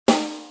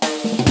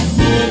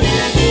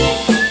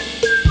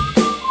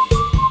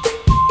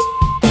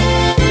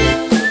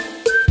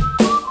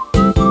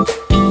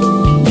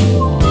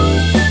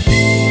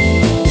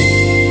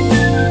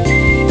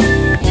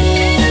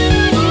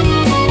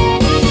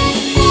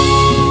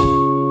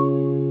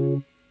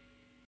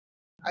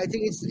I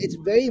think it's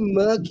very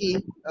murky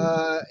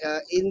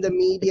in the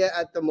media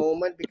at the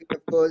moment, because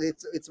of course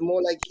it's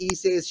more like he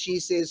says she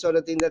says sort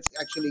of thing that's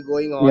actually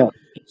going on. Yeah.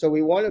 So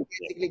we want to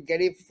basically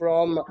get it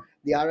from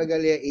the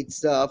Aragalia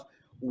itself.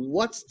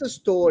 What's the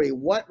story?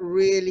 What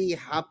really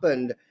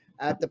happened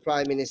at the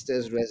Prime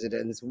Minister's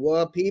residence?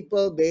 Were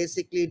people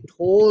basically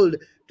told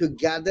to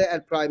gather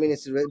at Prime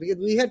Minister's residence?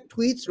 Because we had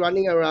tweets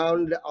running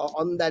around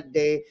on that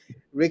day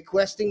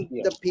requesting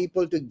Yeah. the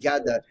people to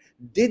gather.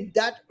 Did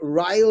that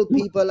rile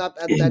people up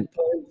at that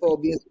point for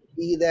obvious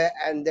be there?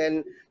 And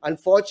then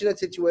unfortunate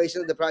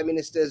situation, the Prime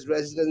Minister's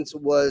residence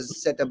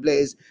was set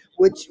ablaze,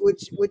 which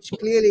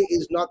clearly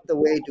is not the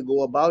way to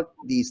go about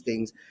these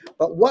things.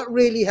 But what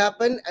really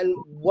happened, and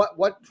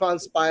what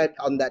transpired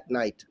on that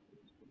night?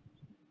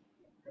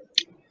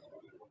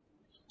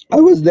 I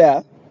was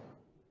there.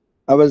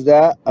 I was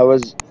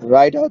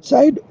right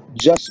outside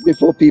just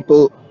before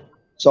people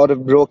sort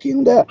of broke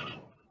in there.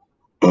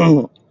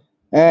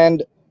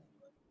 And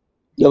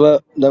there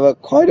were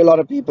quite a lot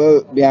of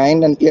people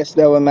behind, and yes,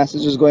 there were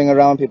messages going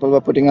around. People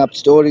were putting up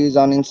stories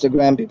on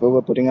Instagram. People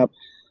were putting up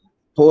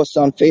posts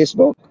on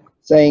Facebook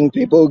saying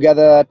people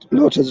gather at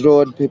Lotus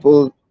Road.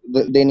 People,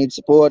 they need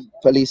support.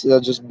 Police are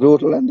just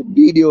brutal, and the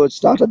videos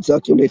started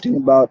circulating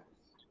about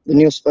the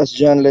News First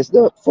journalist,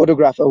 the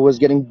photographer, who was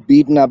getting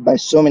beaten up by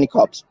so many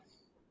cops.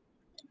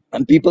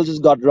 And people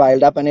just got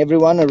riled up, and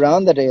everyone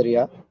around that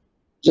area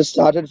just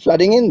started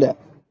flooding in there.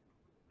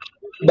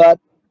 But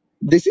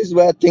this is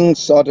where things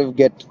sort of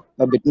get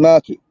a bit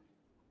murky.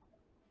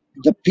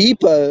 The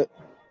people,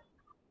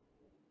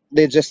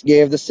 they just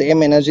gave the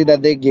same energy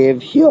that they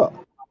gave here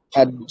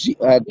at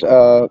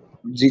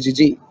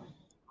GGG.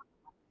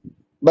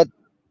 But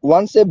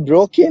once they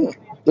broke in,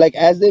 like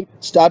as they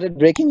started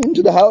breaking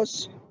into the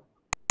house,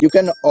 you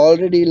can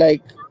already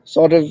like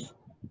sort of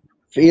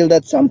feel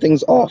that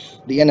something's off,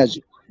 the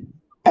energy.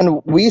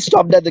 And we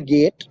stopped at the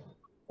gate,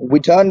 we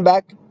turned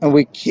back and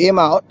we came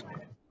out.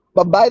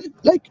 But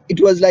like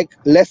it was like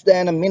less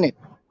than a minute,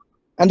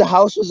 and the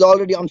house was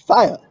already on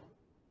fire.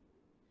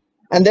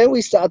 And then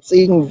we start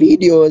seeing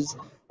videos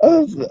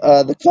of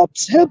the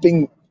cops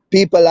helping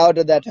people out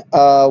of that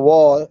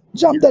wall,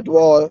 jump that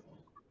wall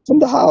from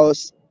the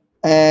house,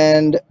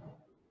 and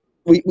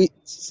we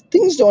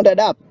things don't add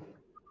up.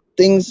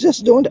 Things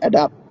just don't add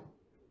up.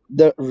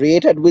 The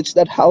rate at which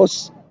that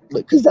house,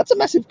 because that's a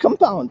massive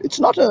compound. It's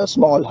not a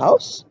small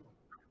house.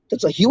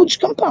 That's a huge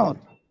compound.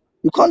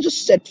 You can't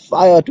just set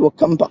fire to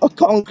a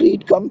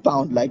concrete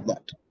compound like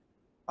that,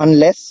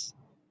 unless,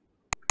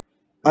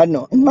 I don't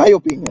know. In my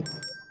opinion,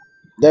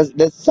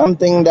 there's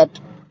something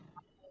that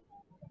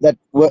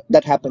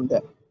happened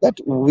there that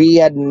we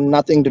had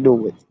nothing to do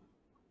with.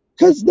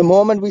 Because the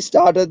moment we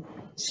started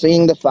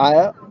seeing the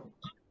fire,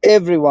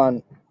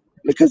 everyone,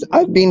 because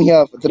I've been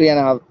here for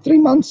 3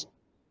 months,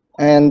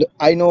 and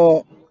I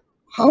know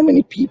how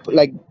many people,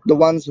 like the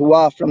ones who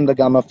are from the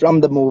Gamma,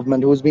 from the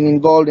movement, who's been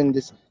involved in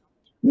this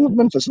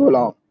movement for so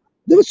long.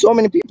 There were so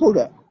many people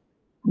there.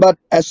 But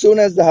as soon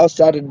as the house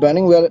started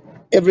burning, well,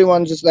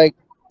 everyone just like,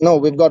 no,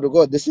 we've got to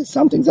go.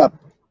 Something's up.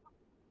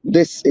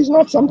 This is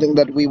not something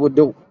that we would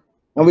do.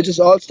 And we just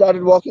all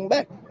started walking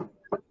back.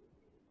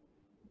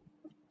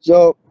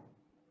 So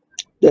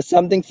there's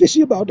something fishy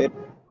about it.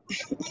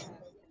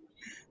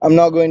 I'm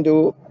not going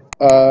to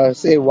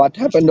say what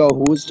happened or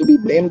who's to be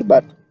blamed,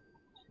 but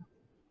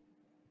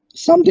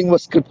something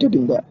was scripted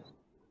in there.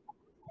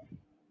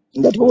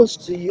 And that was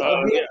So you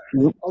Yeah.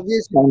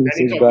 obviously, And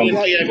it's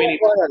obviously, I mean,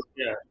 go ahead.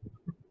 yeah.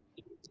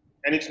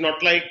 And it's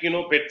not like,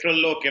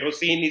 petrol or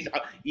kerosene is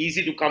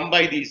easy to come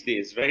by these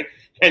days, right?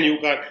 And you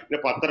can't,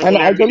 And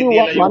I'll tell you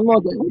one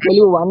more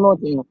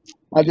thing.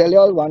 I'll tell you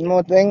all one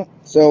more thing.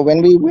 So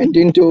when we went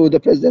into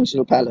the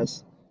presidential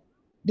palace,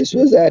 this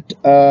was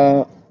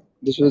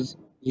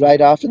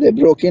right after they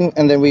broke in,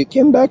 and then we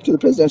came back to the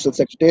presidential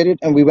secretariat,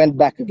 and we went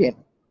back again.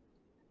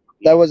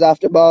 That was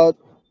after about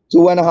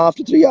 2.5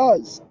 to 3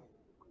 hours,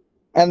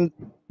 and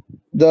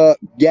the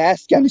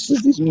gas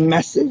canisters, these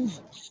massive,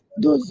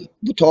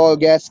 the tall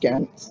gas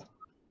cans,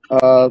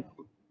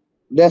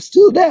 they're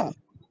still there.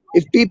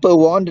 If people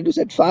wanted to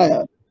set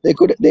fire, they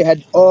could. They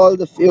had all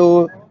the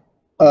fuel,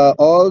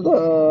 all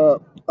the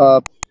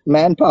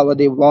manpower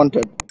they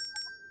wanted.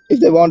 If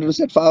they wanted to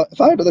set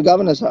fire to the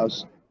governor's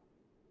house,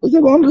 if they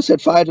wanted to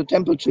set fire to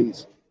temple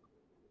trees,